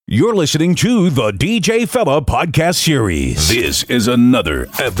You're listening to the DJ Fella podcast series. This is another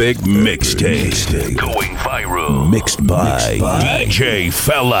epic mixtape going viral. Mixed by DJ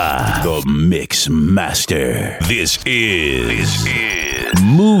Fella, the Mix Master. This is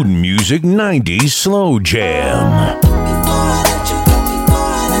Mood Music 90s Slow Jam.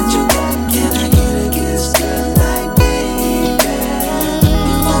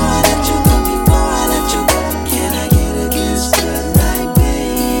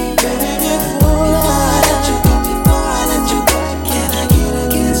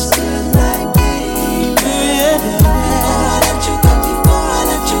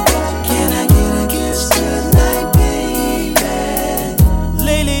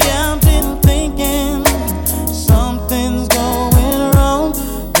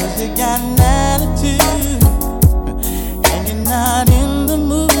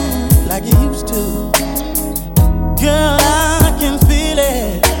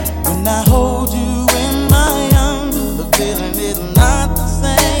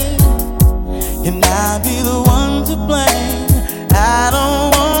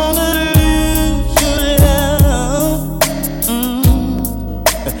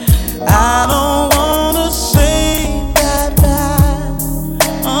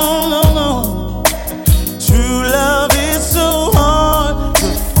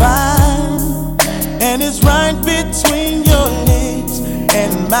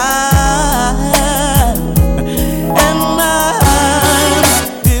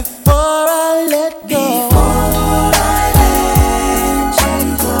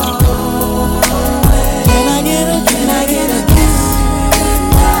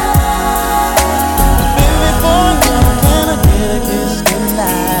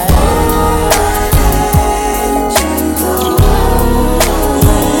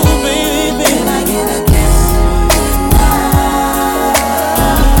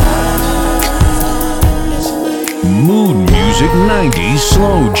 Mood Music 90s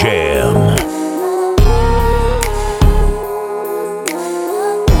Slow Jam.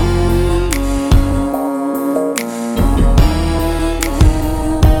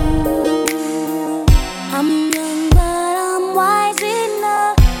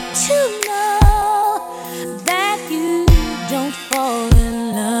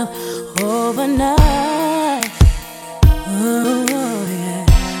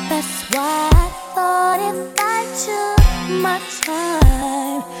 My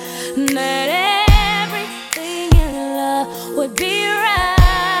time now.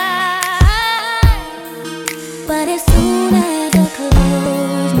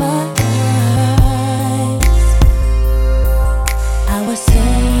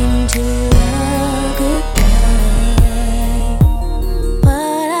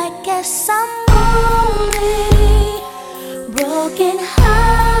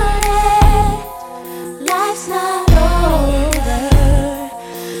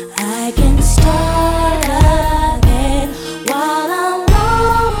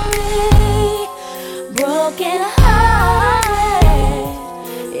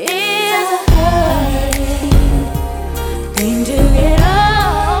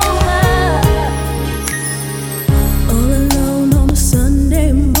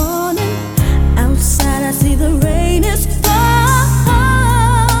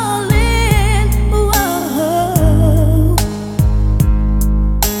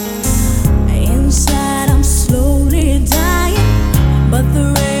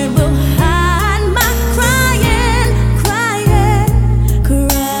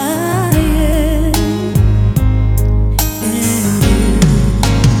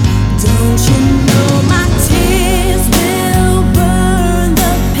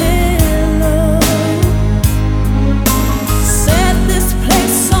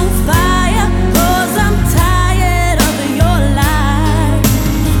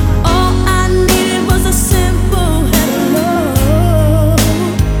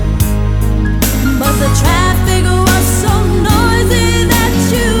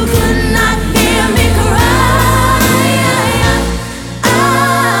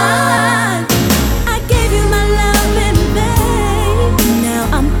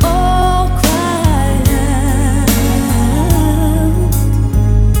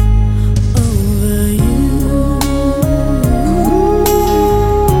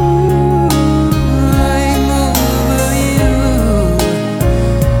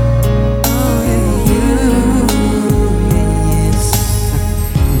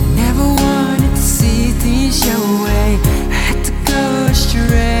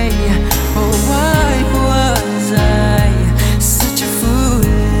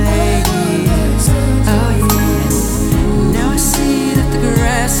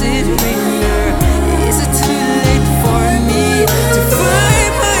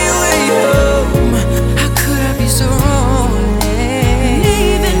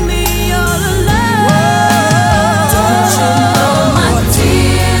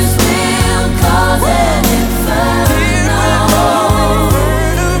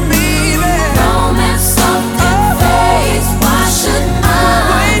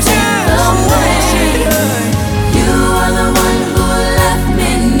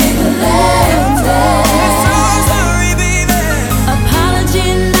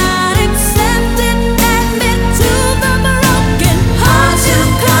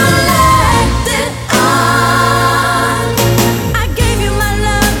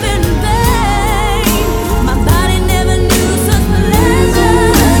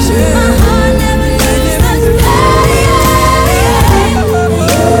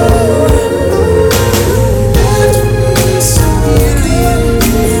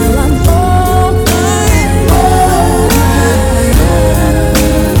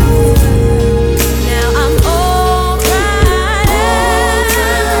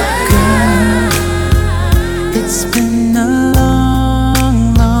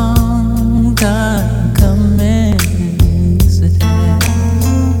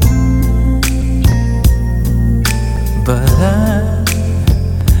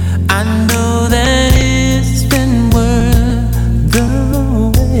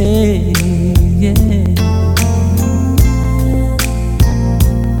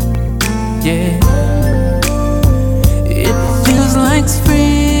 like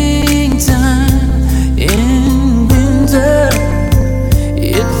springtime in winter.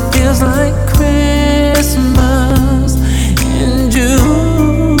 It feels like Christmas in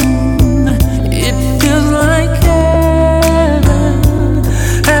June. It feels like heaven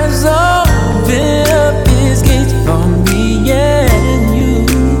has opened up its gates for me and you,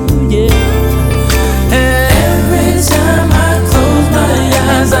 yeah. Every time I close my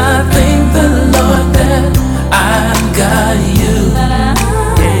eyes, I thank the Lord that I've got you, yeah.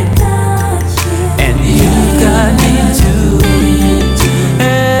 And you got me too.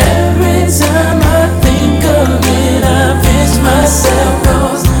 Every time I think of it, I pinch myself,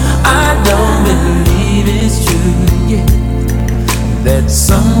 'cause I don't believe it's true, yeah, that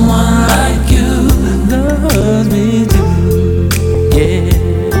someone like you loves me too, yeah.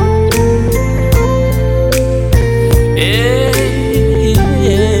 Yeah,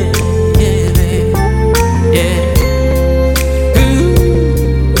 yeah, yeah, babe, yeah.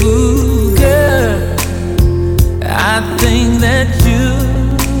 Ooh, girl, I think that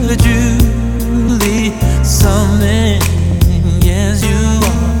you're truly something. Yes, you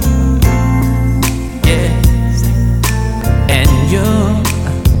are. Yes, and you're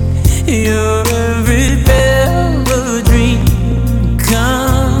every ever dream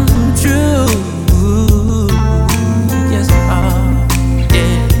come true. Yes, you are.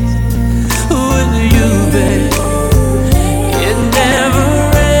 Yes, with you, babe, it never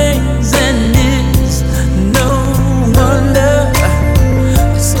rains, and it's no wonder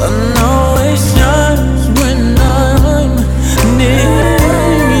the sun always shines when I'm near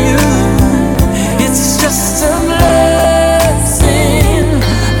you. It's just a blessing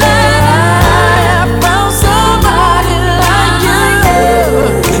that I have found somebody like you.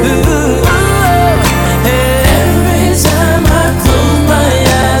 Every time I close my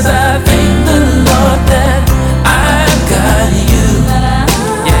eyes, I thank the Lord that I've got you,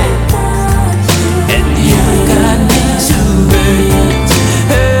 yeah, and you got me too, babe.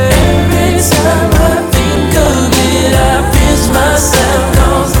 Every time I think of it, I pinch myself,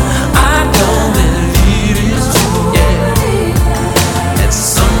 'cause I don't believe it's true, yeah, that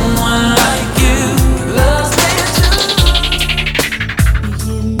someone like you loves me too.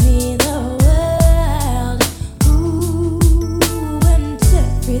 Give me the world, ooh, and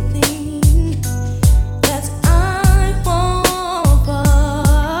everything that I want for.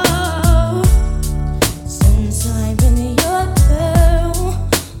 Since I've been your girl,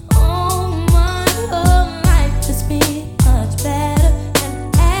 oh my whole life has been much better than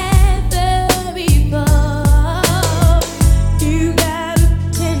ever before. You got a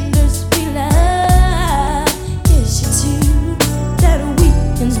tender, sweet love, yes you do, that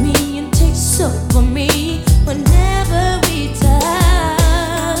weakens me and takes over me whenever we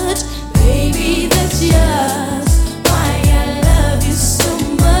touch. Baby, that's just why I love you so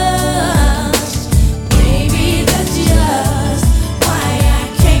much. Baby, that's just why I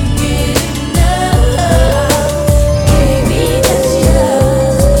can't get enough. Baby, that's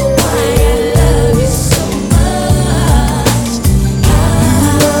just why I love you so much.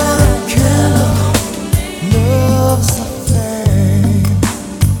 Love's a flame,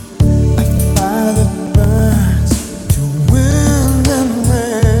 a fire that burns through wind and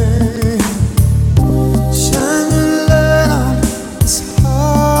rain. Shine your light on this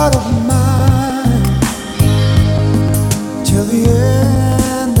heart of mine till the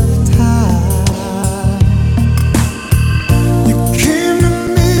end of time. You came to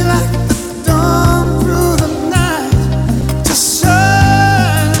me like the dawn through the night, to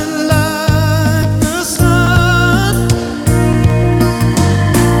shine like the sun.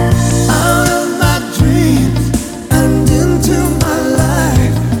 Out of my dreams and into my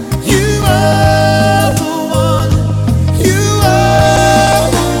life, you are the one, you are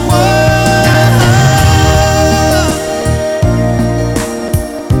the one.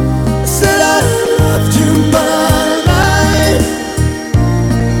 Said I loved you, but I lied,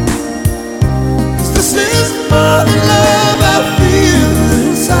 'cause this is more than love I feel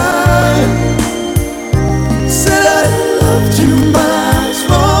inside. Said I loved you, but I was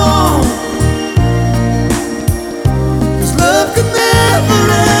wrong, 'cause love could never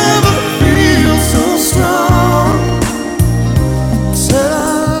ever feel so strong. Said I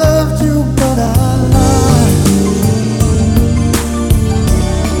loved you, but I lied.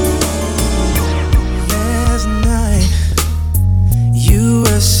 Last night you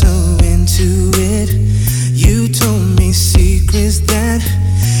were so into it. You told me secrets that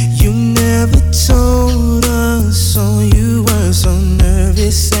you never told us. So you were so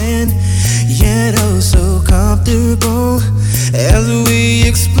nervous and yet oh so comfortable as we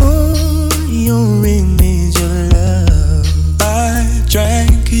explore your image of love. I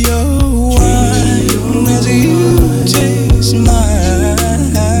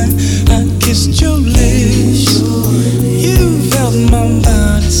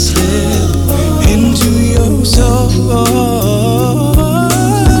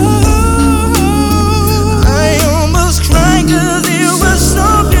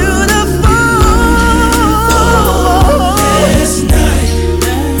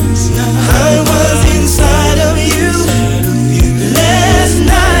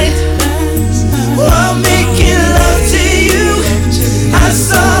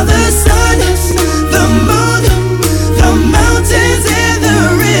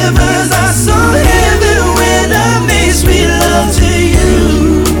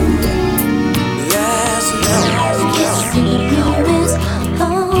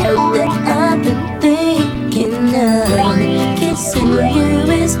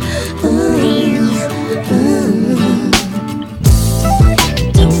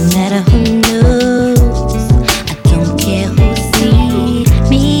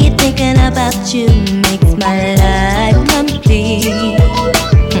without you makes my life complete.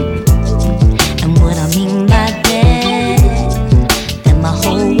 And what I mean by that my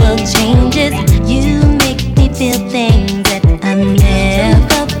whole world changes. You make me feel things that I never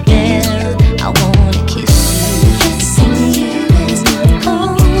felt. I wanna kiss you, kissing you is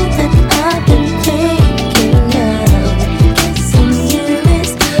all that I've been thinking of. Kissing you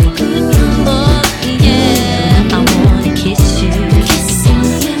is ooh, oh yeah. I wanna kiss you, kissing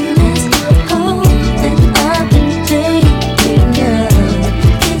you is all that I've been thinking of.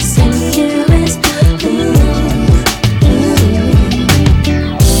 Kissing you is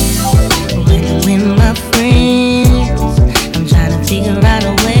with my friends, I'm trying to figure out a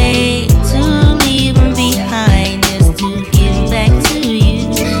way to leave them behind, just to give back to you.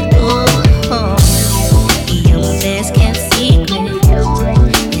 Oh, you're my best kept secret,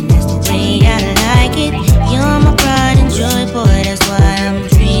 and that's the way I like it. You're my pride and joy, boy, that's why I'm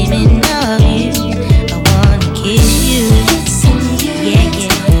dreaming of you. I wanna kiss you, yeah,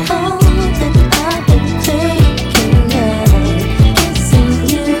 yeah. All that I've been thinking of. Kissing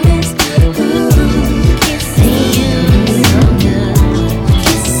you is kissing you so good.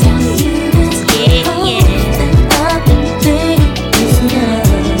 Kissing you is all that I've been thinking of.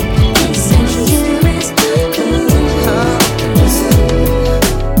 Kissing you is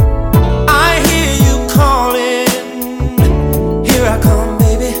I hear you calling. Here I come,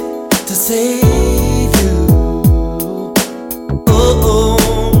 baby, to save you. Oh,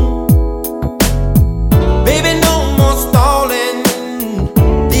 baby, no more stalling.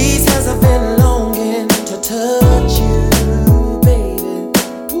 These hands have been longing to touch you, baby.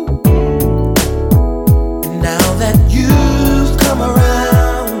 And now that you've come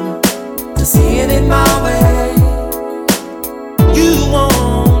around to seeing it my way, you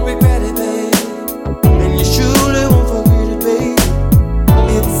won't regret it, babe, and you surely won't forget it, babe.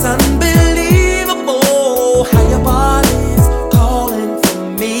 It's unbelievable how your body's calling for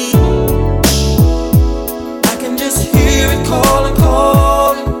me. I can just hear it calling,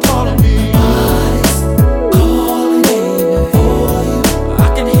 calling, calling me. Body's calling, baby, for you. I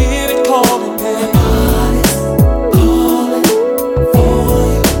can hear it calling, baby. Body's calling for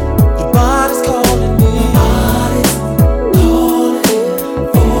you. Your body's calling me. Body's calling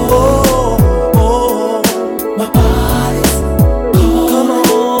for my body's come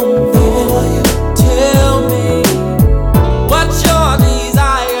on, baby. Tell me what's your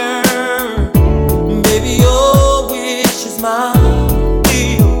desire, baby. Your wish is my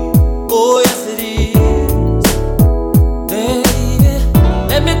will. Oh yes it is, baby.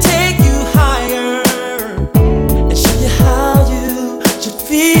 Let me take you higher and show you how you should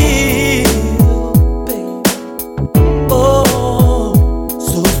feel, baby. Oh,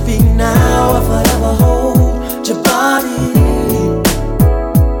 so speak now or forever hold your body.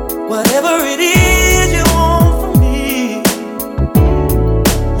 Whatever it is you want from me,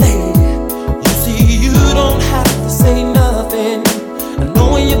 lady. You see, you don't have to say nothing. I know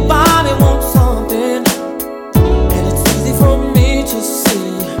when your body wants something, and it's easy for me to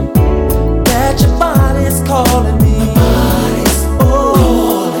see that your body's calling me.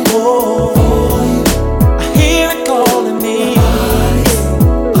 Calling for you. I hear it calling me.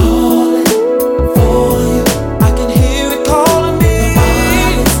 Calling for you. I can hear it calling me.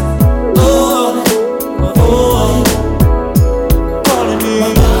 Calling me. My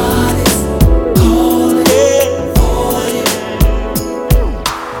body's calling for you.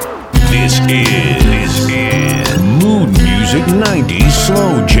 This is Mood Music 90s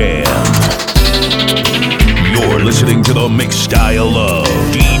Slow Jam. You're listening to the mix style of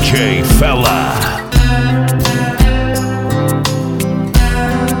DJ Fella.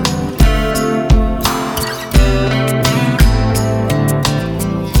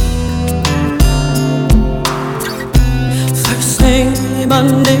 First thing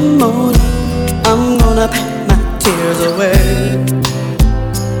Monday morning, I'm gonna pack my tears away.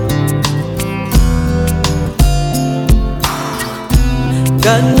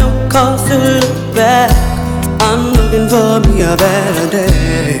 Got no cause to look back. I'm looking for me a better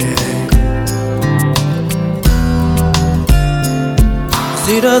day.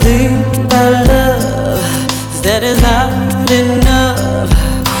 See the thing about love is that it's not enough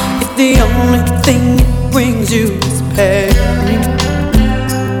if the only thing it brings you is pain.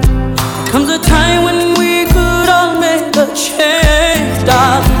 Comes a time when we could all make a change,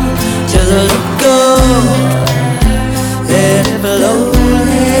 darling. Just let it go, let it blow,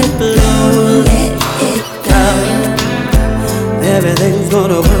 let it blow, let it go. Everything's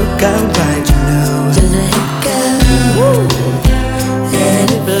gonna work out right, you know. Just let it go. Let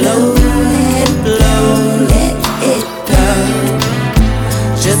it blow, let it blow, let it go.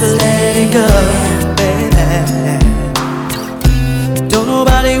 just let it go, baby. Don't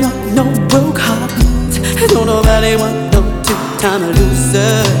nobody want no broke heart. Don't nobody want no two-time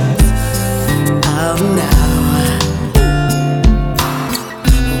losers. Oh no.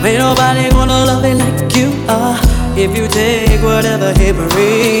 Ain't nobody gonna love it like you are if you take whatever he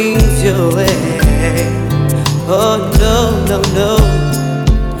brings your way. Oh no, no, no.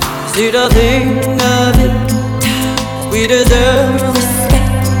 See the thing of it, we deserve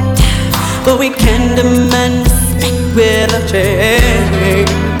respect, but we can't demand respect with a change.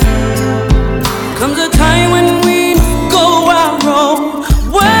 Comes a time when we go our own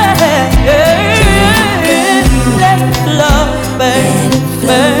way. Let love, baby,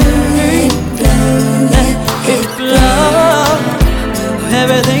 let it flow.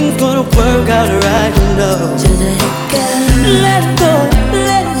 Everything's gonna work out right, you know. Let it go,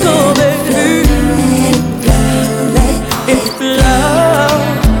 baby. Let it flow.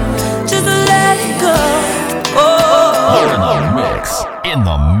 Just let it go. Oh. You're in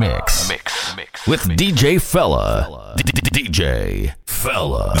the mix with DJ Fella. DJ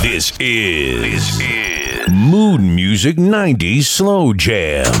Fella. This is Mood Music 90s Slow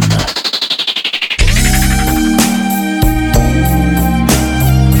Jam.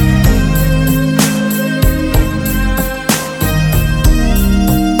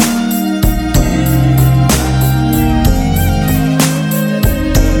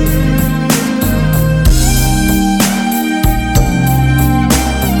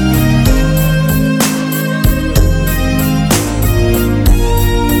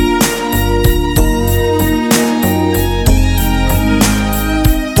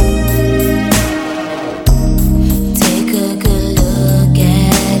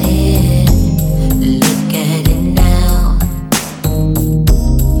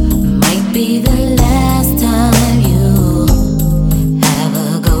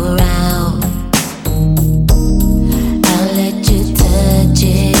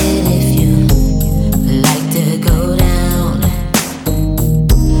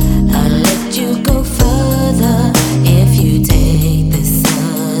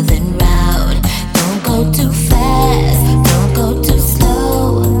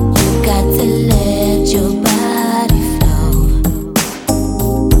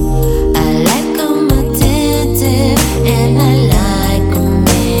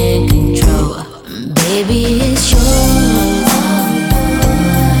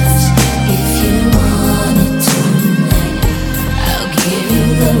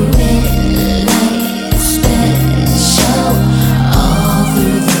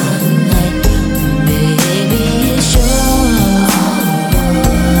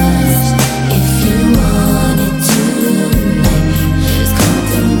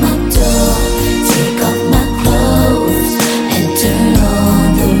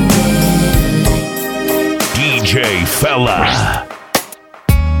 Fella.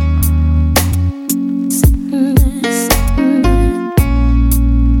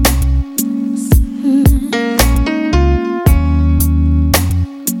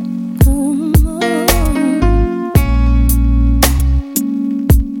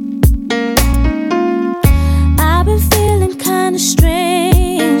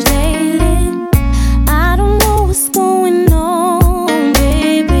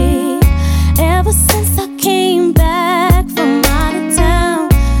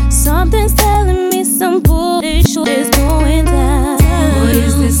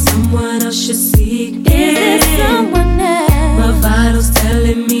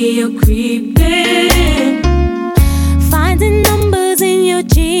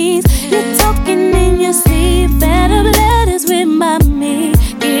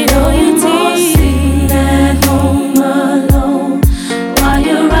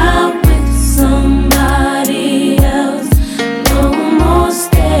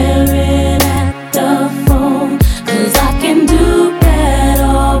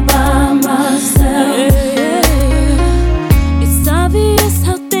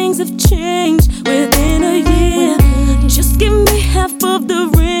 Within a year, just give me half of the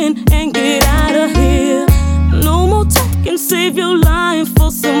rent and get out of here.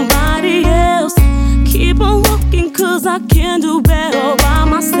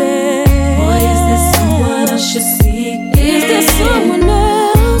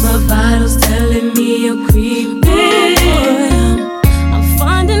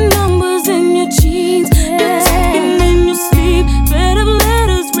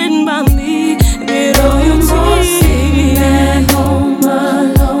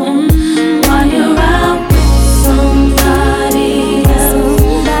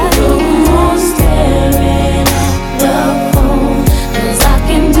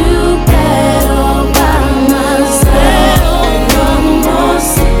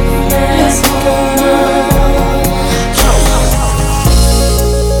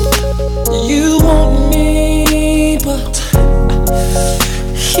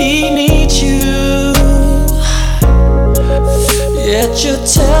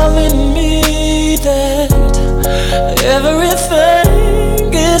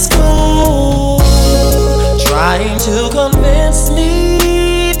 trying to convince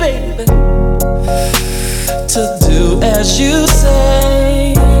me, baby, to do as you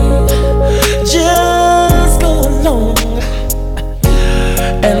say. Just go along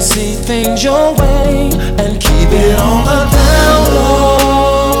and see things your way and keep it on the down low.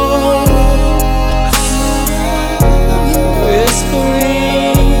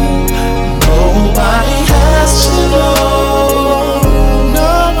 Whispering, nobody has to know.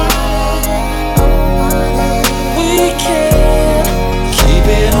 We can keep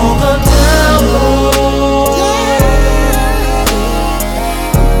it on the down low.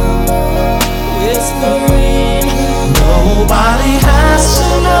 Whispering, nobody has to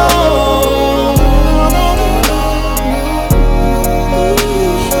know.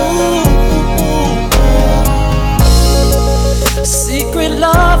 Secret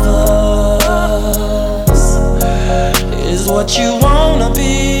lovers is what you wanna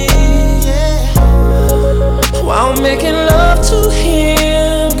be, while making love to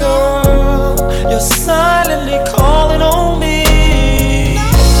him, girl, you're silently calling on me.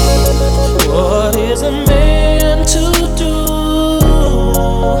 What is a man to do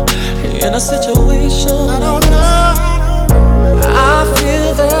in a situation? I don't know. I feel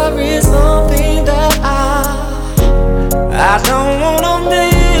there is something that I don't wanna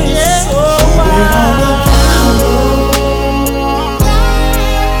miss. So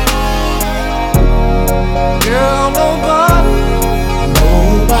girl,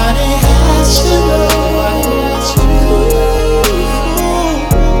 nobody has to know.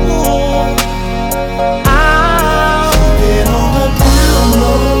 I'll keep it on the down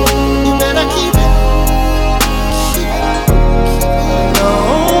low. You better keep it.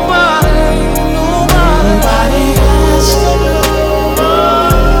 Nobody has to know.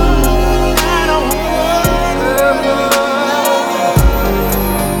 I don't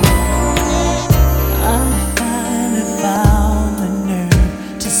I finally found the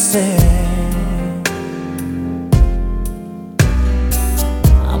nerve to say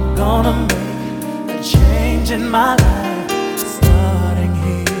I'm gonna make a change in my life, starting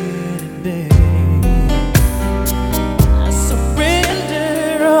here today. I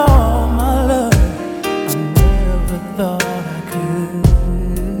surrender all my love, I never thought I could.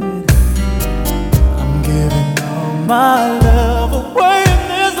 I'm giving all my love away, and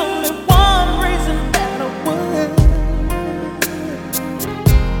there's only one reason that I would.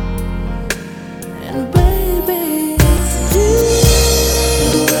 And baby, it's you.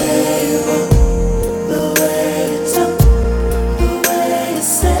 The way you walk, the way you talk, the way you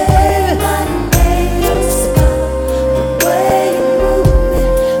say my name, your smile, the way you move it,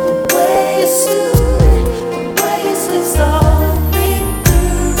 the way you soothe it, the way you sleep softly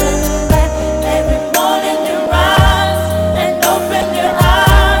through the night. Every morning you rise and open your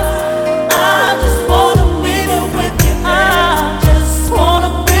eyes. I just wanna be there with you. I just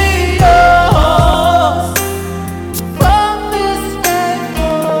wanna be yours from this day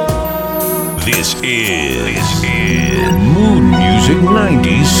forward. This is Mood Music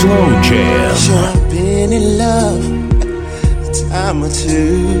 90s Slow Jam. Sure, I've been in love a time or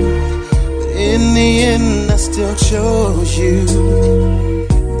two, but in the end I still chose you.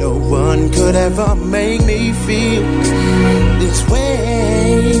 No one could ever make me feel this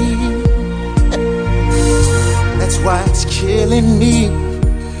way. That's why it's killing me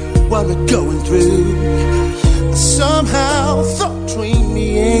what we're going through. Somehow thought between me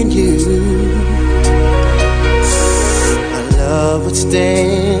and you, our love would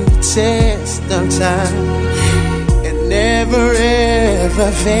stand the test of time and never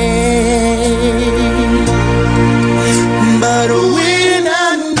ever fade. But we're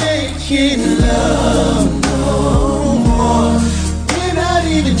not making love no more. We're not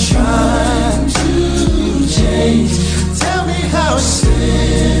even trying to change. Tell me how it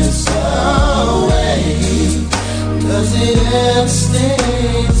slips away. Does it ever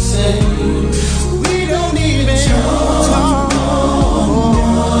stay the same? We don't even talk no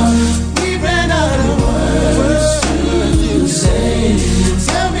more. We ran out of words to say.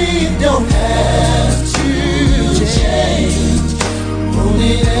 Tell me it don't have to change. Won't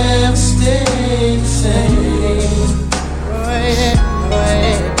it ever stay the same?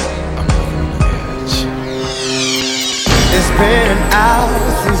 It's been an hour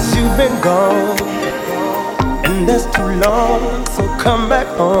since you've been gone, and that's too long, so come back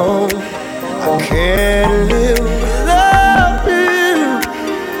home. I can't live without you,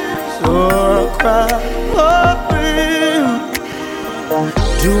 so I'll cry for you.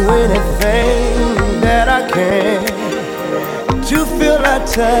 Do anything that I can to feel that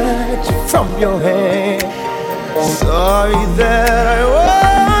touch from your hand. Sorry that I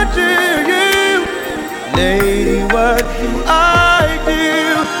wanted you, lady. what I do.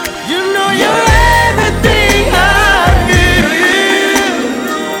 You know you're everything I need.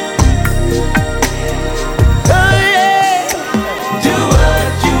 Oh yeah, do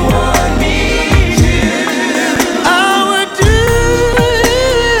what you want me to. I would do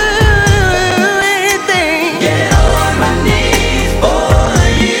anything. Get on my knees for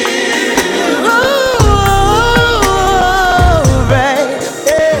you. Oh, right.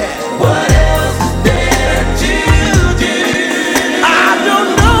 Yeah. What else is there to do? I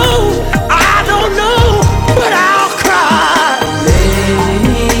don't know, but I'll cry.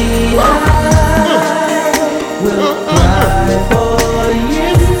 Lady, I will cry for you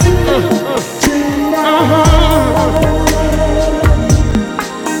tonight.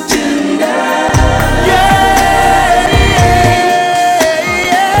 Yeah,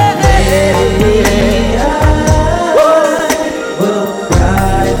 lady, I will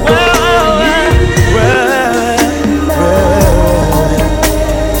cry for you.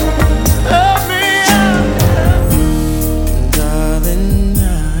 Darling,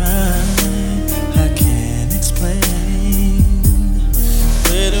 I can't explain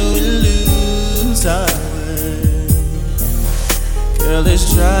when we lose our way. Girl, it's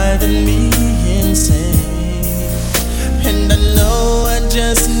driving me insane, and I know I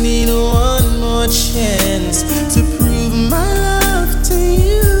just need one more chance to prove my love to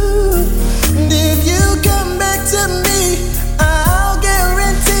you. And if you come back to me, I'll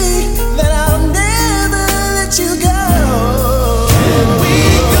guarantee that I'll never let you go. Can we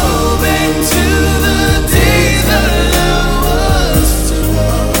go back to the days our love was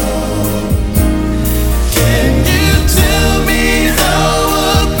strong? Can you tell me how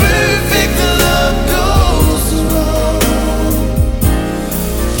a perfect love goes wrong?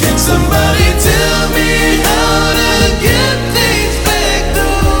 Can somebody tell me how to get things back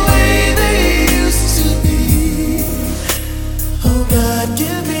the way they used to be? Oh God,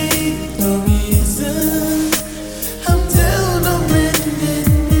 give me the reason I'm down on bended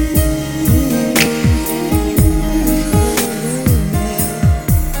knee.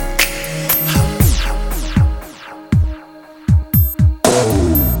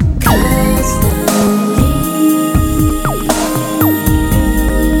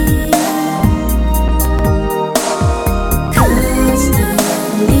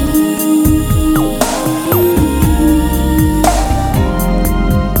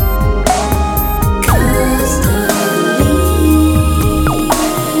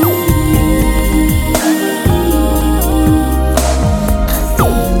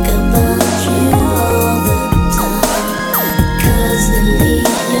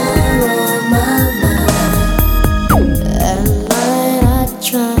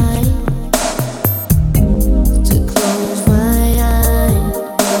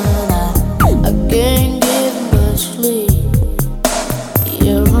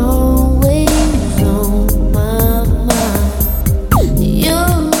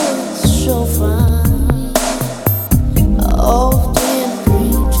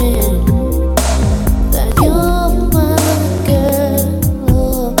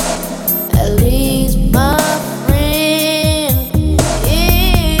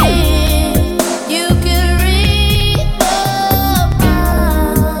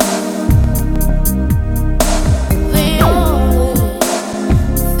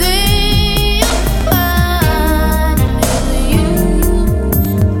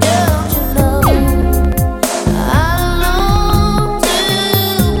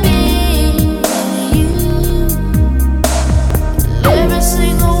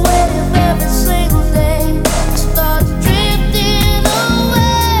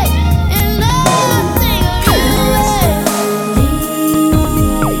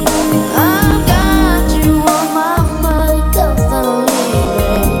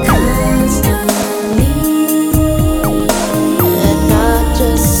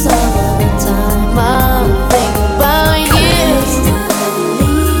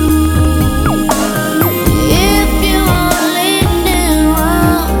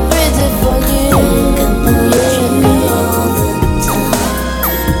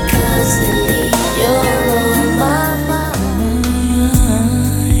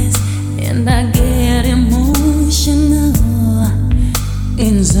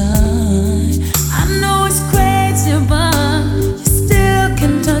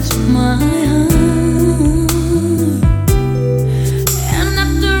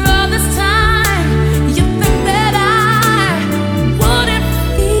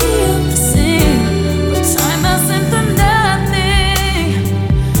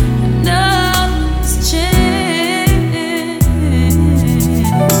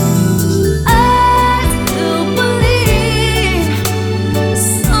 I still believe.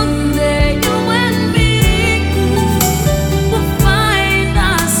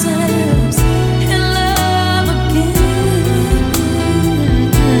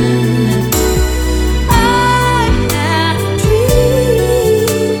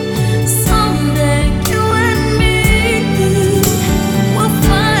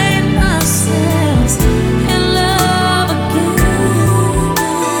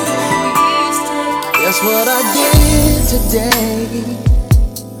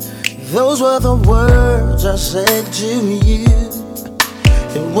 Those were the words I said to you.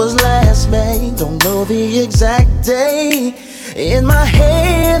 It was last May, don't know the exact day. In my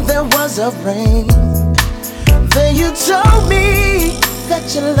head there was a ring. Then you told me that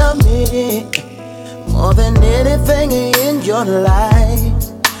you love me more than anything in your life.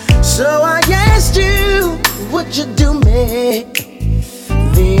 So I asked you, would you do me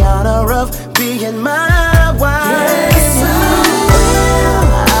the honor of being my wife? Yes,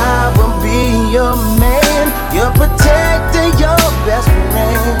 I will be your man, your protector, your best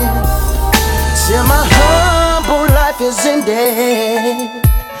friend, till my humble life is ended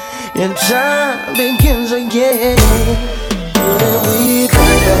and time begins again. Could we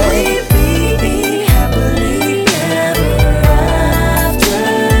be happily ever after?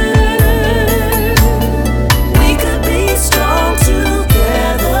 We could be strong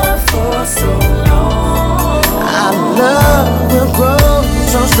together for so long. our love will grow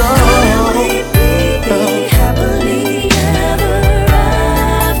so strong. Could we be happily ever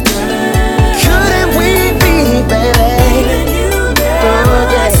after? Couldn't we be, baby? Even you never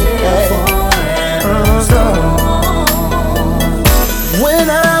till forever strong. When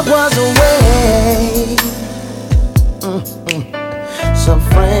I was away, some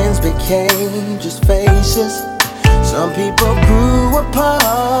friends became just faces. Some people grew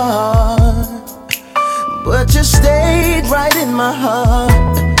apart, but you stayed right in my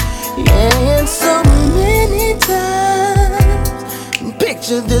heart. Yeah, and so many times,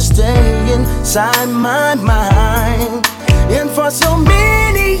 picture this day inside my mind. And for so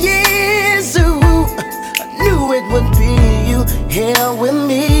many years, ooh, I knew it would be you here with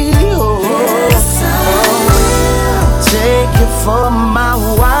me. Oh, take you for my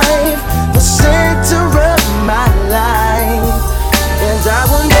wife, the center of my life, and I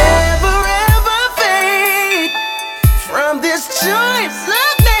will never ever fade from this choice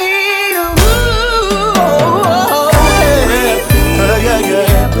I've made. Ooh, yeah, yeah.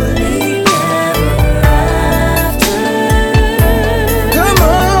 Happily ever after. Come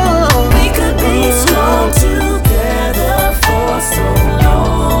on, We could be strong together for so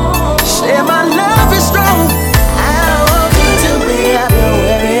long. say my love is strong. I want you to be happy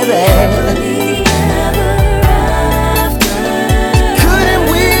with me, baby. Happily ever after. Couldn't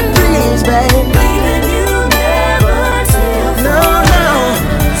we please, baby? Leaving you never till No, no.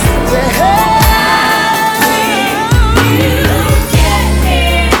 Yeah.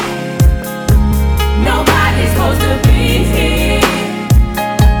 Nobody's supposed to be here.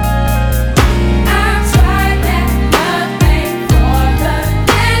 I tried that nothing for the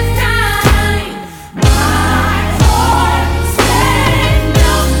last time. My heart said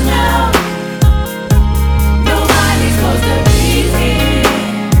no, no. Nobody's supposed to be here.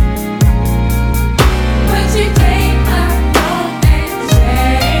 But you take my phone and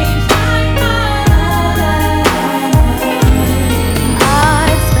change my mind. I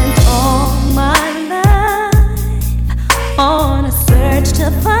spent all my life on a search to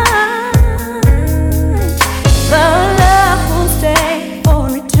find the love will stay for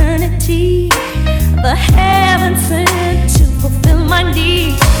eternity, the heaven sent to fulfill my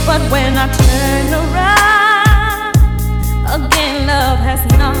needs. But when I turn around, again love has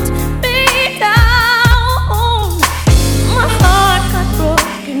knocked me down. My heart got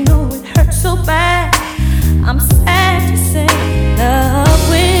broken, oh it hurt so bad. I'm sad to say love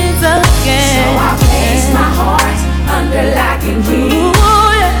wins again. So I place my heart under lock and key Ooh,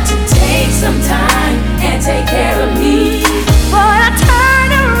 yeah. to take some time and take care of me. But I turn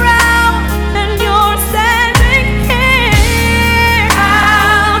around and you're standing here.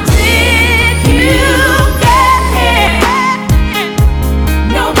 How did you get here?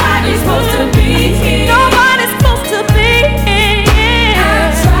 Nobody's supposed to be here. Nobody's supposed to be here.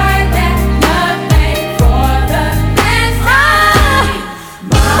 I tried that nothing for the last time.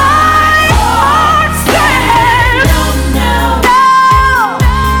 My heart said no, no.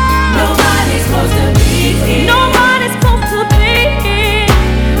 Nobody's supposed to be here. Nobody's supposed to be here.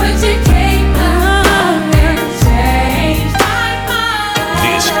 But you came along and changed my mind.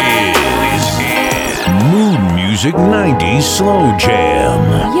 This is Mood Music 90s Slow Jam.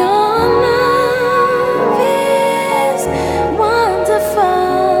 Your love is wonderful,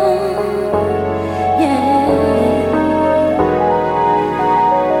 yeah.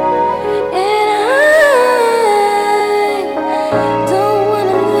 And I don't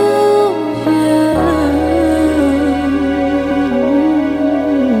wanna lose you.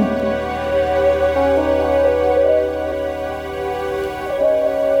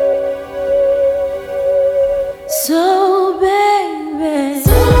 So baby,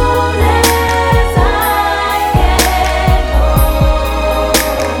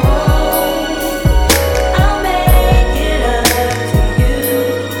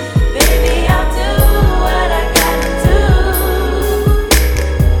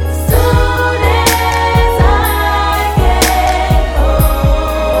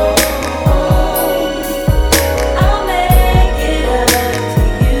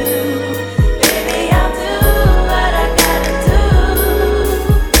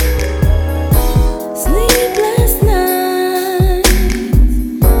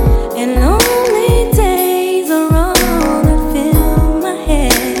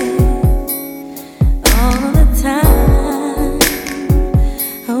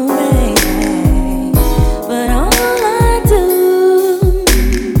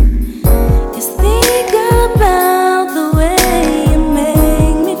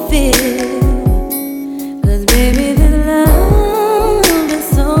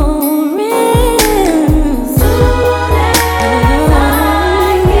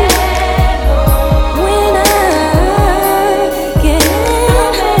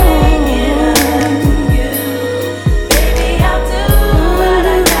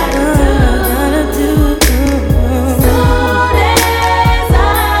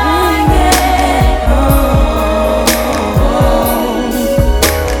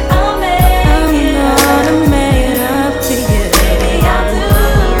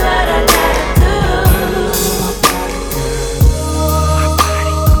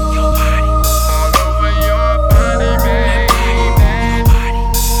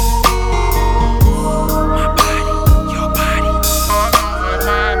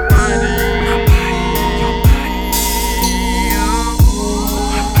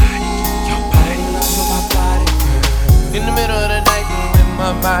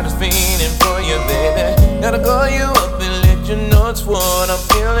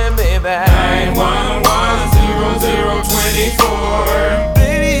 baby. 911-0024.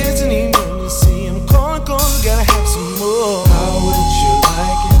 Baby, it's an emergency. I'm calling, gotta have some more. How would you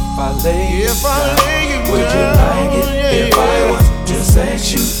like it if I lay you down? Would you like it if I was to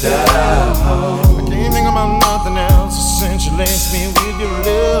sex you down? I can't think about nothing else since you laced me with your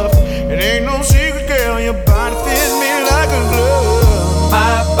love. It ain't no secret, girl, your body fits me like a glove.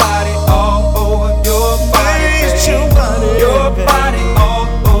 My body all over your body, babe. It's your body, your babe. body all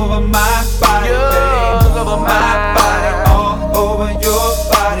over my body, babe. My body all over your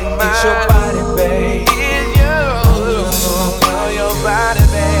body. It's your body, babe. It's your body,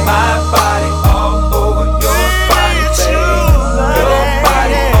 babe. My body all over your body, It's babe. your Your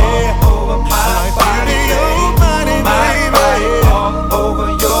body all over my body, babe. My body all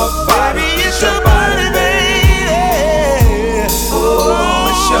over your body. It's your body, babe. Oh,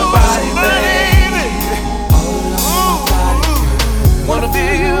 it's your body, babe. Wanna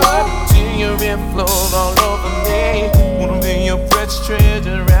feel you up till your inflows all over me. Wanna feel your precious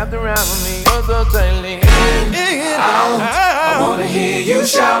treasure wrapped around me, oh so tightly. I wanna hear you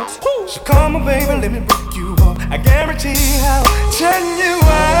shout. So come on, baby, let me break you up. I guarantee I'll turn you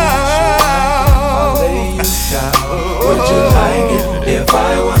out. Lay you down. Would you like it if I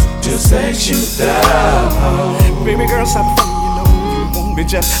was to sex you down? Baby girl, stop funny, you know you want me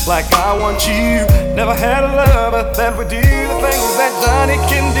just like I want you. Never had a lover that would do the things that Johnny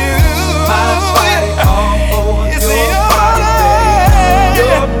can do. My body all over It's your your body, babe.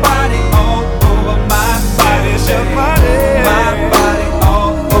 Your body all over my body, It's your babe. body. My body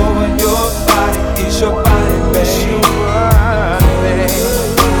all over your body. It's your body, babe.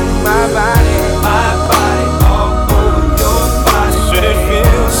 My body. My body all over your body, Should it babe.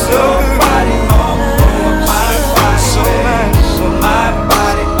 feel so Your good? body all over my body, So babe. nice, so My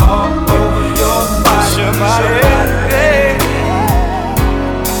body all over your body. It's your It's body. your body, babe.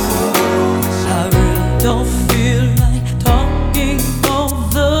 I really don't feel like talking on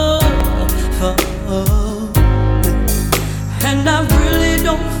the phone, and I really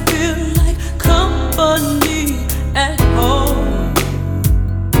don't feel like company at home.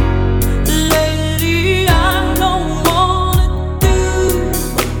 Lately, I don't wanna do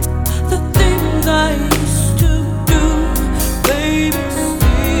the things I used to do, baby. Since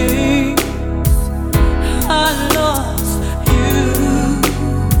I lost you.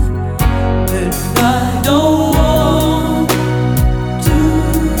 And I don't want to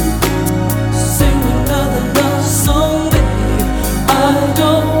sing another love song, babe. I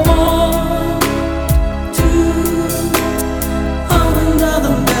don't want to hum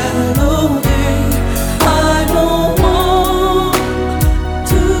another melody. I don't want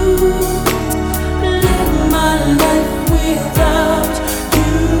to live my life without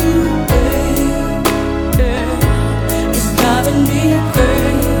you, babe. It's driving me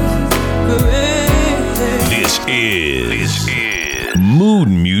crazy. This is Mood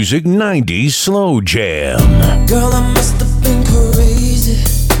Music 90s Slow Jam. Girl, I must have been crazy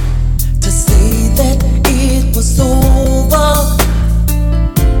to say that it was over.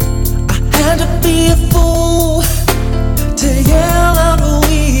 I had to be a fool to yell out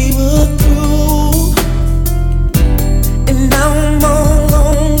we were through. And now I'm all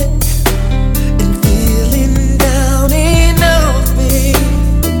lonely and feeling down and out, babe.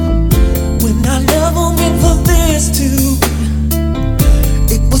 When I never meant for this to,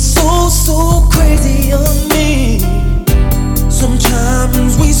 it was so crazy of me.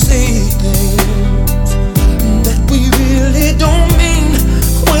 Sometimes we say things that we really don't mean.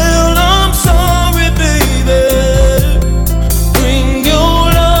 Well, I'm sorry, baby.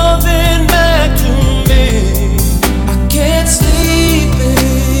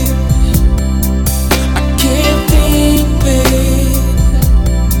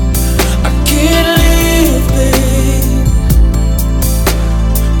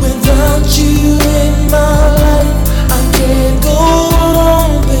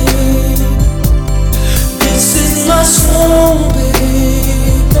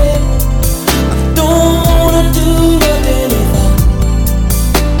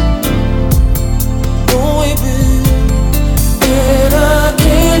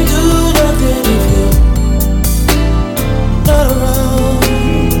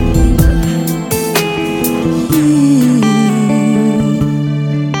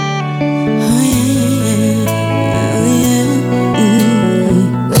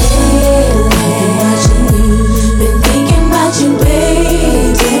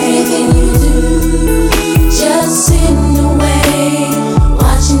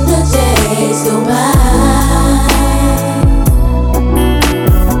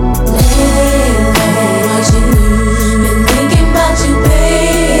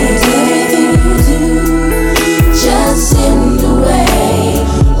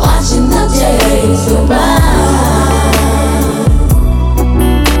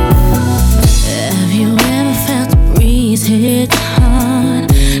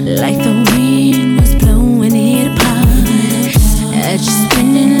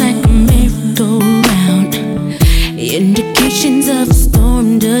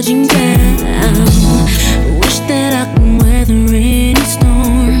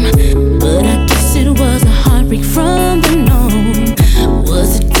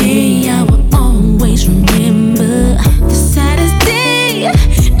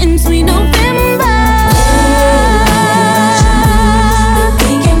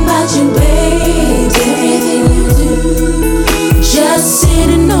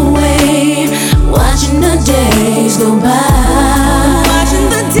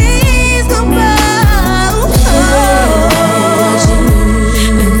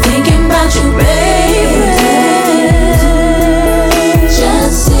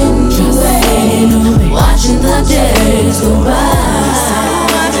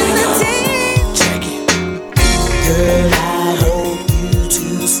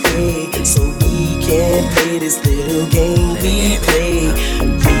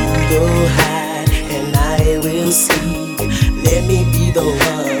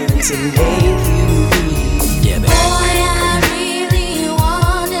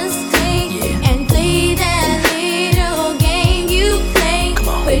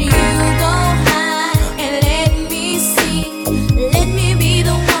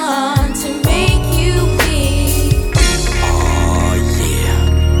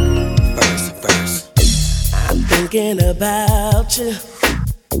 thinking about you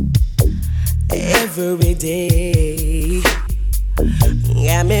every day.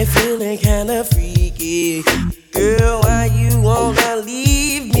 Got me feeling kinda freaky. Girl, why you wanna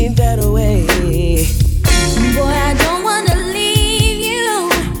leave me that way? Boy, I don't wanna leave you,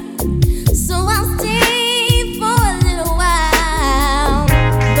 so I'll stay for a little while.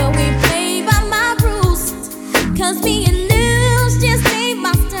 But we play by my rules, 'cause being loose just ain't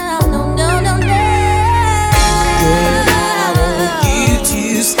my style. No, no, no, no. Girl, I want you to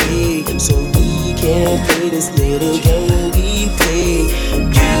stay, so we can play this little game we play.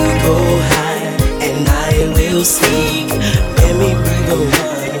 You go high and I will sneak. Let me be the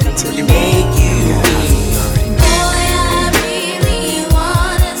one to make you weak. Boy, I really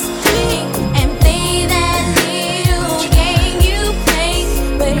wanna swing and play that little game you play.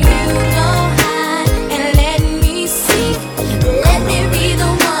 But you go high and let me seek. Let me be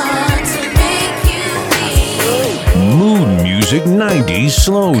the one to make you weak. Mood Music 90s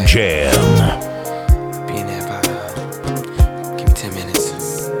Slow Jam. Be in there about, give me 10 minutes.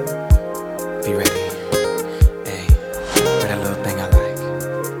 Be ready. Hey, play that little thing I like.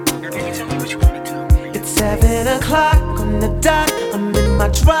 Baby, tell me what you wanna do. It's 7 o'clock on the dot. I'm in my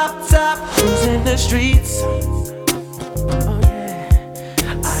drop top, cruising the streets. Oh yeah,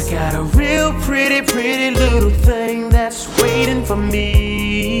 I got a real pretty little thing that's waiting for me.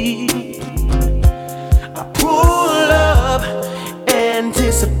 I pull up,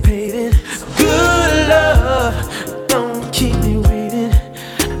 anticipating good love. Don't keep me waiting.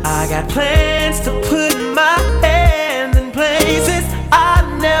 I got plans to put my hands in places I've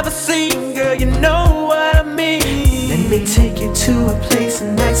never seen. Girl, you know what I mean. Let me take you to a place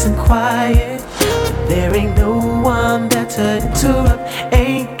nice and quiet. There ain't no one there to interrupt.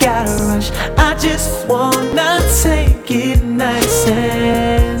 Ain't gotta rush. I just wanna take it nice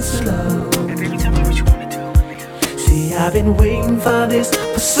and slow. Baby, tell me what you wanna do. See, I've been waiting for this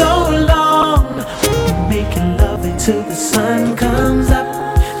for so long. We'll be making love until the sun comes up.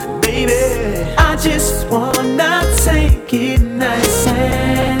 Baby, I just wanna take it nice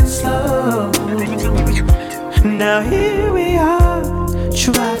and slow. Baby, tell me what you wanna do. Now here we are,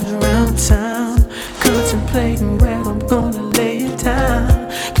 driving around town, contemplating where I'm gonna lay it down.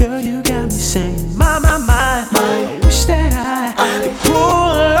 Girl, you got me saying, my, wish that I could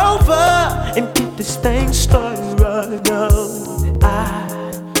pull over and get this thing started right now. I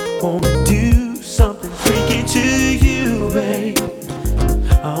wanna do something freaky to you, babe.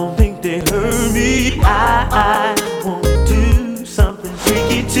 I don't think they heard me. I wanna do something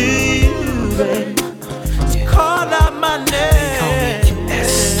freaky to you, babe. So call out my name. Call me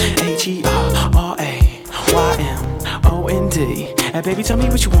S-H-E-R-A-Y-M-O-N-D. And baby, tell me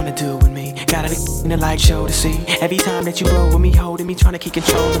what you wanna do with me. Got it in the light show to see. Every time that you roll with me, holding me, trying to keep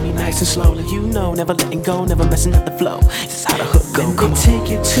control of me, nice and slowly. You know, never letting go, never messing up the flow. This is how the hook go. Let me Come on. take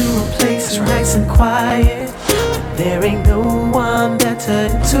you to a place nice and quiet. There ain't no one there to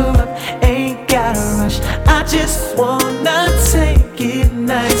interrupt. Ain't gotta rush. I just wanna take it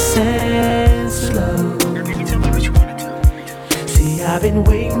nice and slow. Baby, tell me what you wanna do. See, I've been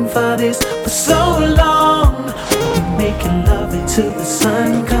waiting for this for so long. We'll be making love until the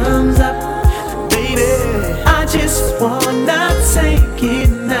sun comes up. Baby, I just wanna take it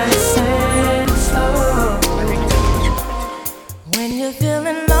nice and slow. When you're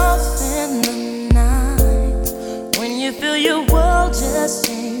feeling lost in the night, when you feel your world just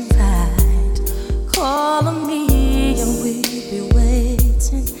ain't right, call on me and we'll be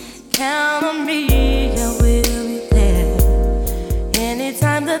waiting. Count on me and we'll be there.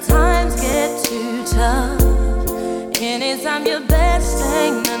 Anytime the times get too tough, anytime your best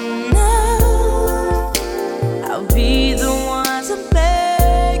ain't enough, I'll be the one to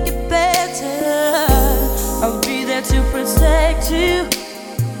make it better. I'll be there to protect you,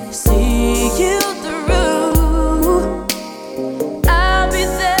 see you through. I'll be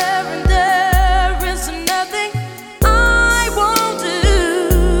there and there is nothing I won't do.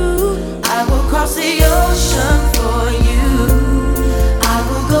 I will cross the ocean for you. I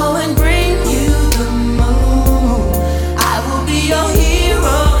will go and bring you the moon. I will be your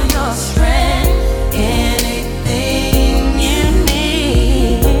hero, your strength, anything you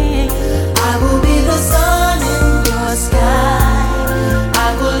need. I will be the sun in your sky. I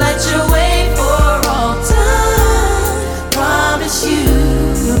will light your way for all time. Promise you,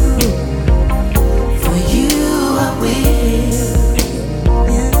 for you I will.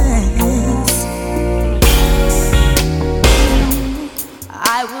 Yes.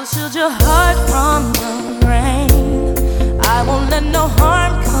 I will shield your heart from the rain. I won't let no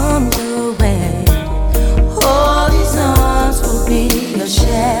harm come your way. All these arms will be your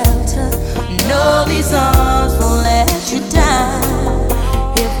shelter. No, these arms won't let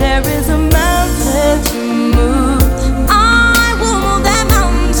there is a mountain to move, I will move that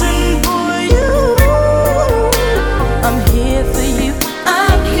mountain for you. I'm here for you,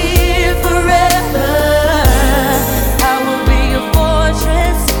 I'm here forever. I will be your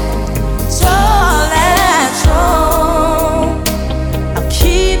fortress, tall and strong. I'll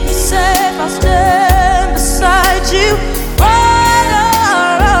keep you safe, I'll stand beside you. Right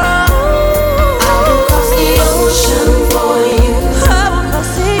or wrong, I will cross the ocean for you. I will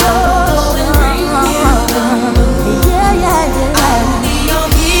cross the ocean. Yeah, yeah, yeah. I will be your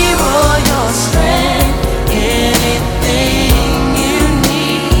hero, your strength, anything you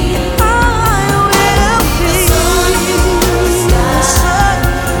need. I will be the sun.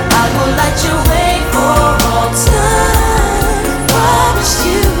 I will light your way for all time. Promise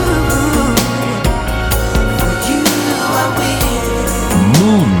you, for you I will.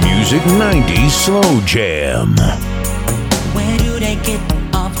 Moon Music 90s Slow Jam. Where do they get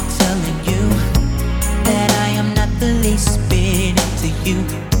off telling you that I am not the least bit into you?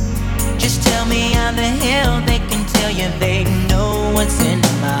 Just tell me how the hell they can tell you they know what's in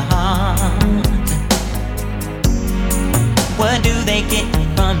my heart. What do they get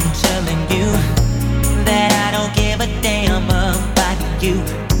from telling you that I don't give a damn about you?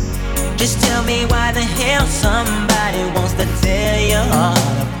 Just tell me why the hell somebody wants to tear your heart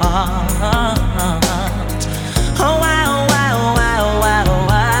apart. Oh why, oh why, oh why, oh why, oh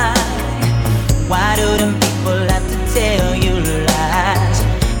why? Why do them people have to tell you lies?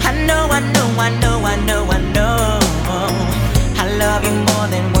 I know, I know, I know, I know, I know I love you more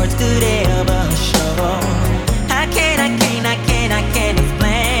than words could ever show. I can't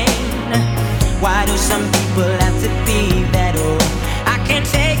explain. Why do some people have to be that way? I can't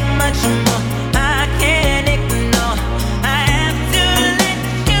take much more, I can't ignore. I have to let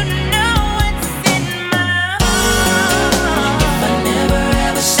you know what's in my heart. If I never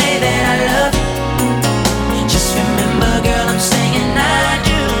ever say that I love you, just remember, girl, I'm saying I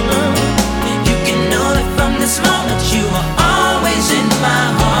do. You can know that from this moment you are always in my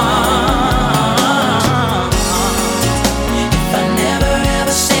heart. If I never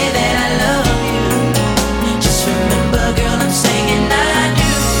ever say that I love you, just remember, girl, I'm saying I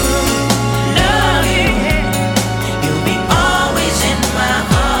do love you. You'll be always in my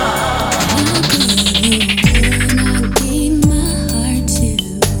heart. I gave my heart to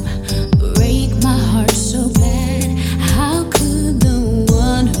break my heart so bad. How could the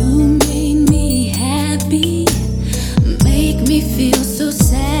one who made me happy make me feel so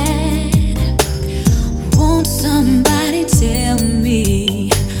sad? Won't somebody tell me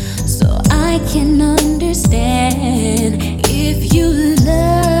so I can understand? If you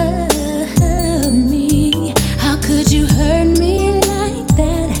love me, how could you hurt me like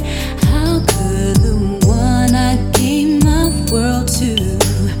that? How could the one I gave my world to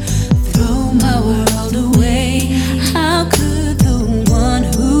throw my world away? How could the one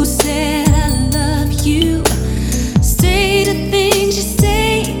who said I love you say the things you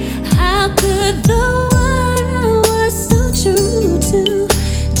say? How could the one I was so true to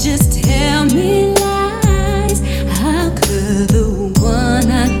just tell me lies? How could the one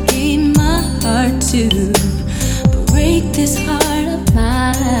I gave my heart to break this heart of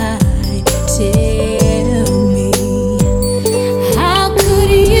mine? Tell me, how could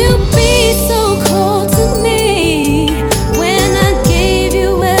you be so cold to me when I gave you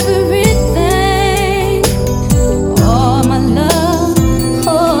everything? All my love,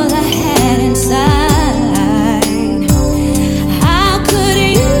 all I had inside. How could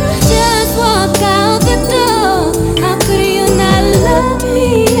you just walk out the door? How could you not love me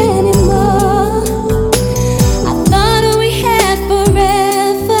anymore? I thought we had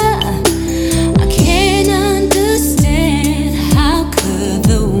forever. I can't understand. How could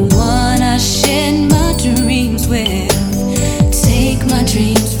the one I shared my dreams with take my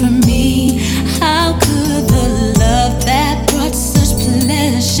dreams from me? How could the love that brought such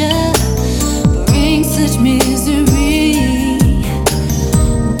pleasure bring such misery?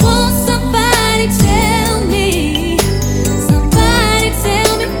 Won't somebody tell me? Somebody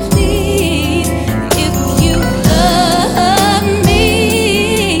tell me, please. If you love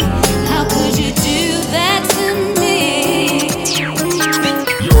me, how could you do that to me?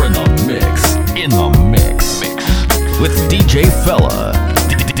 You're in the mix with DJ Fella.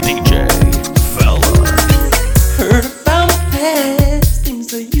 DJ Fella. Heard about my past, things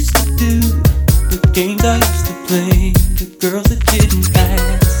I used to do, the games I used to play, the girls that didn't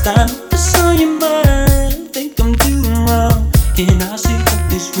last. I never saw your mind, think I'm doing wrong. Can I say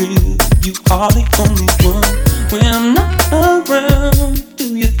that it's real? You are the only one. When I'm not around, do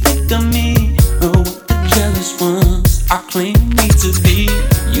you think of me? Or what the jealous ones are claiming me to be?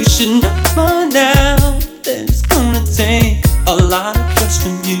 You should know by now that it's gonna take a lot of trust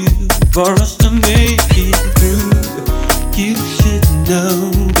from you for us to make it through. You should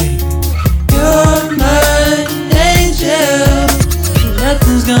know, baby, you're my angel.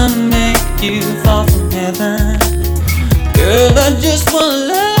 Nothing's gonna make you fall from heaven. Girl, I just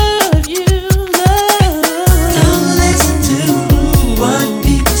wanna love you, love. Don't listen to what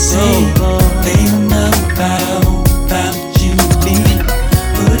people say. They don't know about you and me.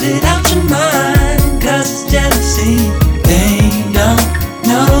 Put it out your mind, 'cause it's jealousy. They don't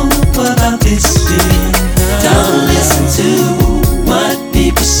know about this shit. Don't listen to what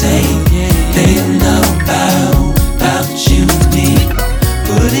people say. They don't know about you and me.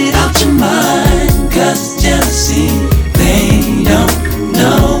 Put it out your mind, 'cause it's jealousy. They don't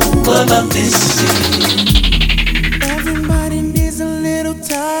know about this shit. Everybody needs a little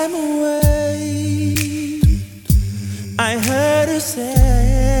time away. I heard her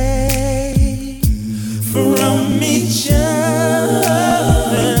say, from each other.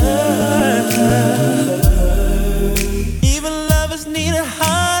 Even lovers need a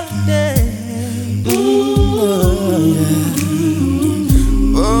holiday.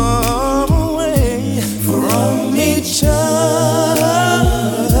 Away from each other.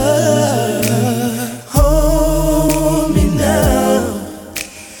 Hold me now.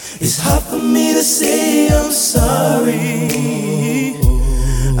 It's hard for me to say I'm sorry.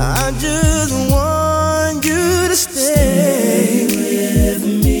 I just want you to stay with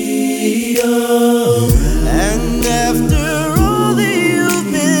me. Oh. And after all that you've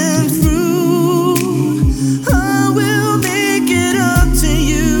been through, I will make it up to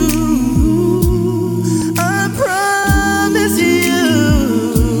you. I promise you,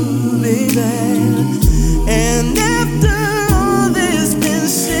 baby. And after all that's been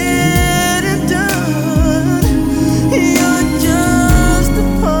said and done, you're just a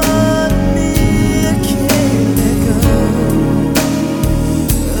part of me I can't let go.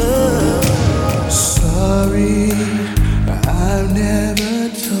 Sorry, I've never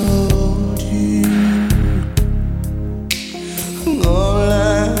told you all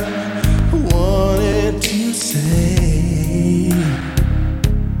I wanted to say.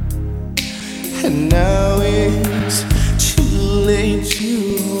 And now it's too late to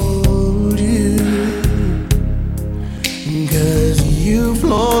hold you, 'cause you've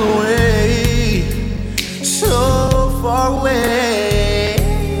flown away, so far away.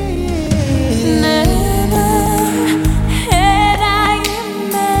 Never had I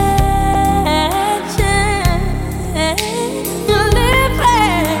imagined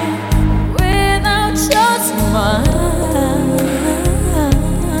living without your smile,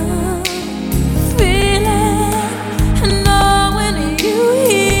 feeling, knowing you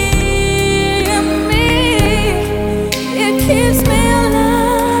hear me. It keeps me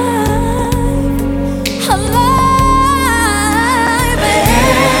alive, alive.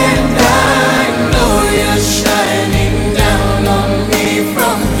 And I know you're shining down on me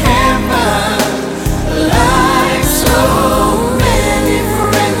from heaven, like so many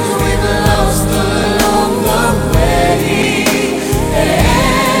friends we've lost along the way.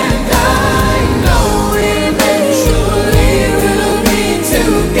 And I know eventually we'll be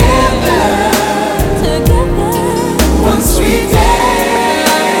together, together, one sweet day.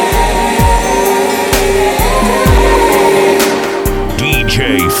 DJ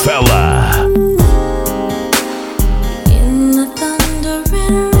Fella. In the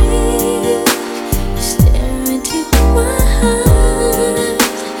thundering rain, stare into my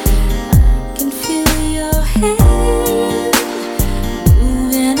eyes. I can feel your hand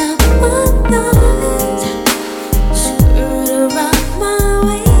moving up my thighs, skirt around my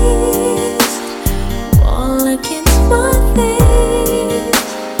waist, wall against my face.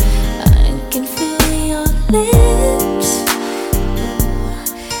 I can feel your lips.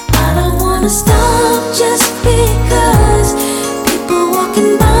 I don't wanna stop just because people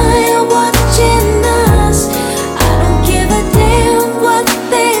walking by are watching us. I don't give a damn what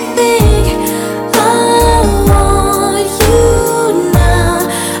they think. I want you now.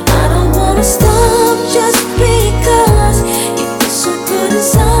 I don't wanna stop just because you feel so good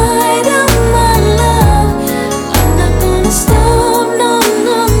inside of my love. I'm not gonna stop, no,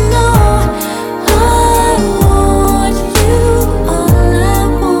 no, no. I want you. All I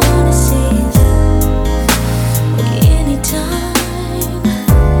wanna see is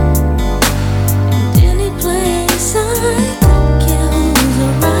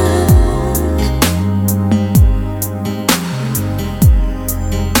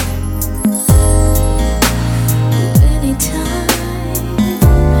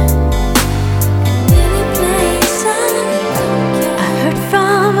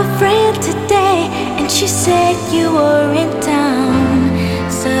she said you were in town.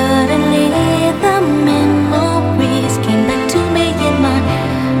 Suddenly the memories came back to me in my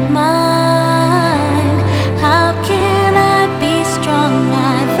mind. How can I be strong?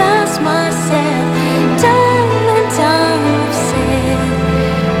 I've asked myself time and time. I've said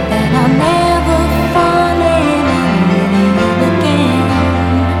that I'll never fall in love again.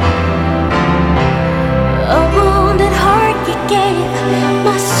 A wounded heart you gave,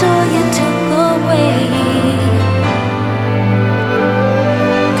 my soul you took away.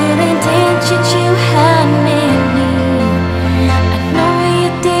 Good intentions you had in me, I know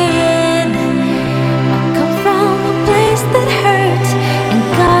you did. I come from a place that hurts, and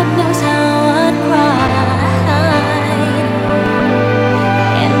God knows how I'd cried.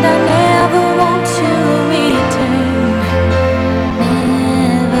 And I never want to return,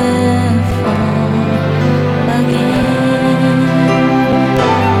 never fall again.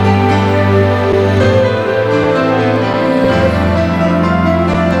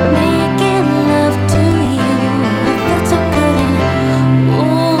 Making love to you, I felt so good and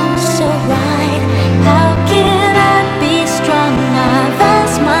oh so right. How can I be strong? I've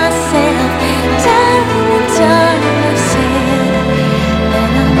asked myself time and time. I've said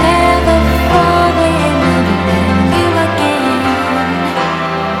that I'll never fall in love with you again.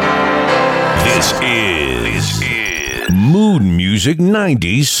 This is Mood Music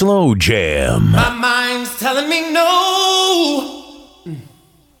 90s Slow Jam. My mind's telling me no.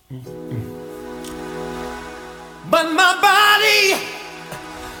 But my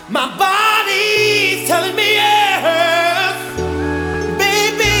body's telling me yes.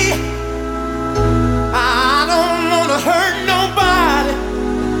 Baby, I don't wanna hurt nobody,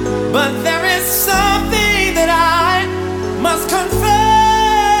 but there is something that I must confess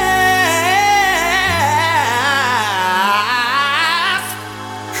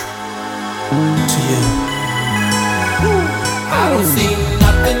to you. I don't see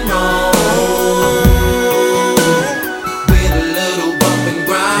nothing wrong with a little bump and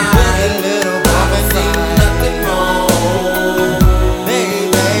grind. I don't see nothing wrong,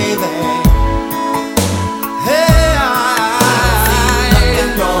 baby. Hey, I don't see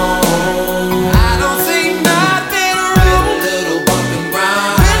nothing wrong. I don't see nothing wrong with a little bump and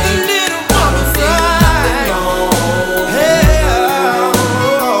grind. With a little bump and grind. Hey,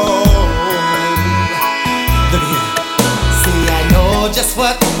 look here. See, I know just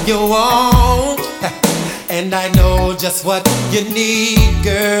what you want, and I know just what you need,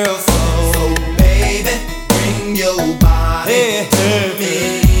 girl. So baby, bring your body to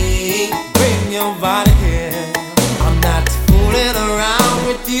me. Bring your body here. I'm not fooling around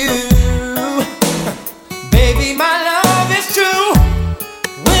with you. Baby, my love is true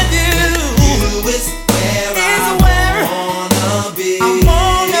with you. You is where I wanna be. I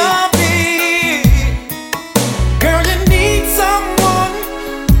wanna be. Girl, you need someone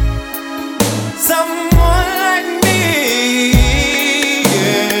like me,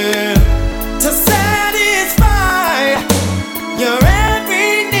 yeah, to satisfy your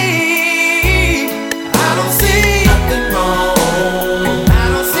every need. I don't see nothing wrong. I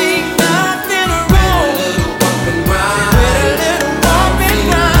don't see nothing wrong with a little bump and grind. With a little bump and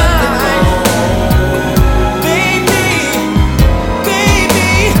grind. Baby,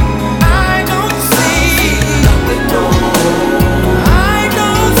 I don't see nothing wrong. I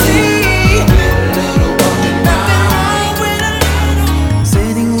don't see nothing wrong with a little.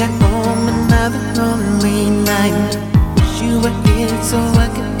 Sitting at home another lonely night. Wish you were here so I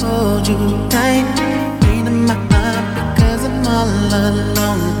could hold you tight. Pain in my heart because I'm all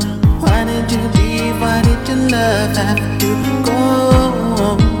alone. Why did you leave? Why did your love have to go?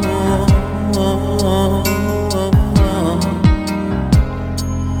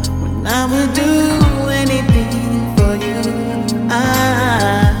 When I would do anything for you, I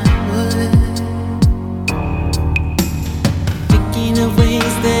would. Thinking of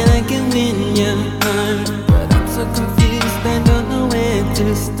ways that I can win your heart, but I'm so confused, I don't know where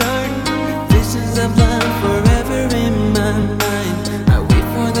to start. Visions of love forever in my mind. I wait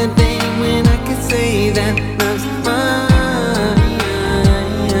for the day when I can say that love's mine.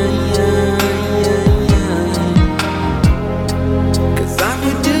 Cause I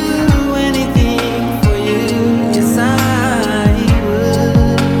would do anything for you, yes I would.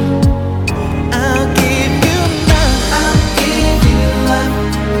 I'll give you love, I'll give you love,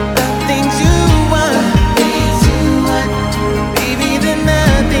 the things you want, baby, then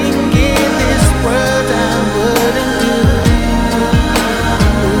nothing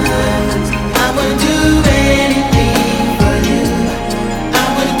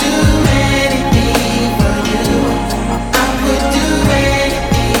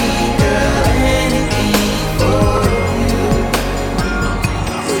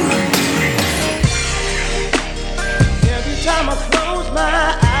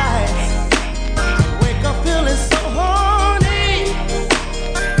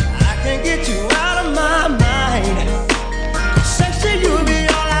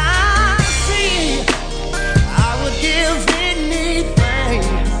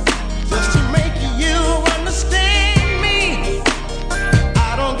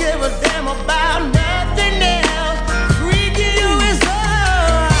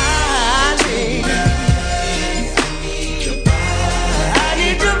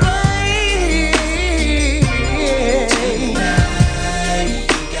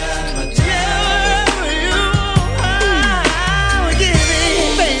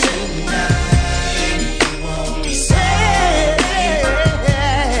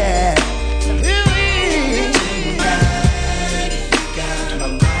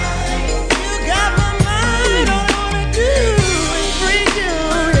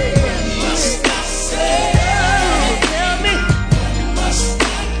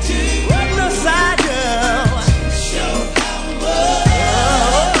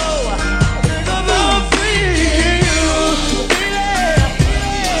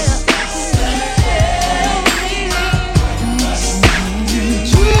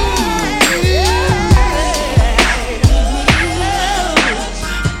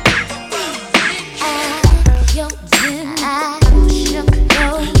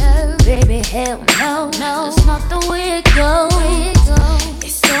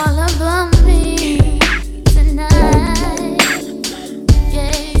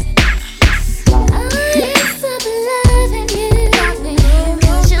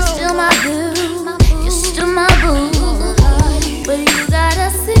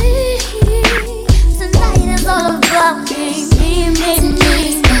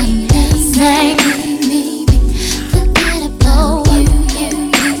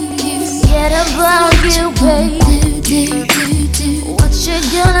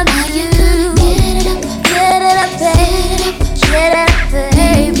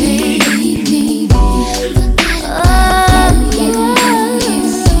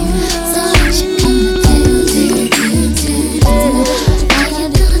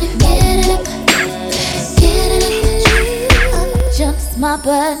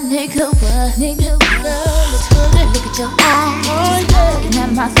nigga, what? Nigga, looks good, look at your eyes. Looking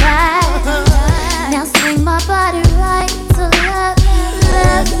at my thighs. Now swing my body right to left,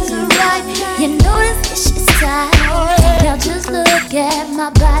 left to right. You know this shit's tight. Now just look at my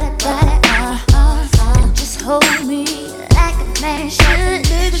body, and just hold me like a man should,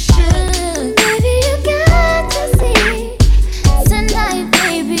 nigga should. Baby, you got to see tonight,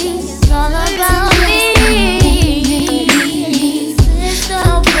 baby, it's all about me.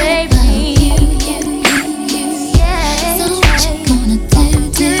 So baby, yeah. So what you gonna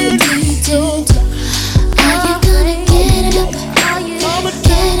do? Are you gonna get it up?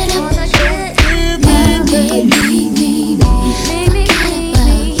 Get it up?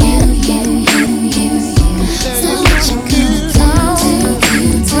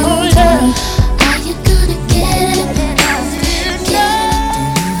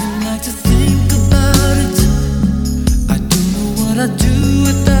 I do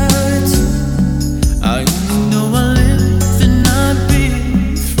without it. I only know I live and I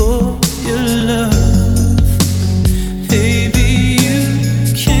breathe for your love. Baby,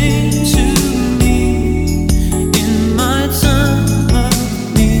 you came to me in my time of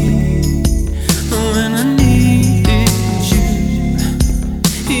need. When I needed you,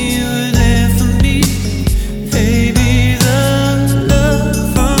 you were there for me. Baby, the love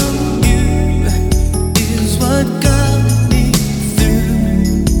from you is what got me.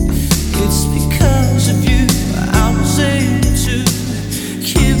 It's because of you I was able to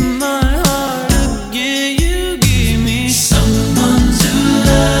keep my heart again. You gave me someone to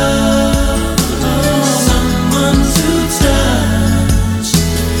love, someone to touch,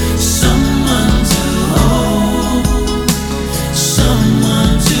 someone to hold,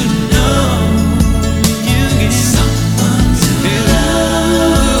 someone to know. You gave someone to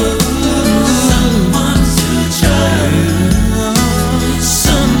love, someone to trust,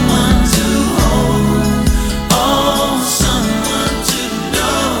 someone to hold, someone to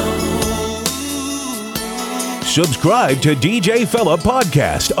know. Subscribe to DJ Fella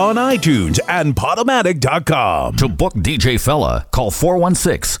Podcast on iTunes and Podomatic.com. To book DJ Fella, call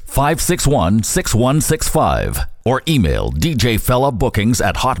 416-561-6165 or email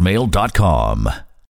djfellabookings@hotmail.com.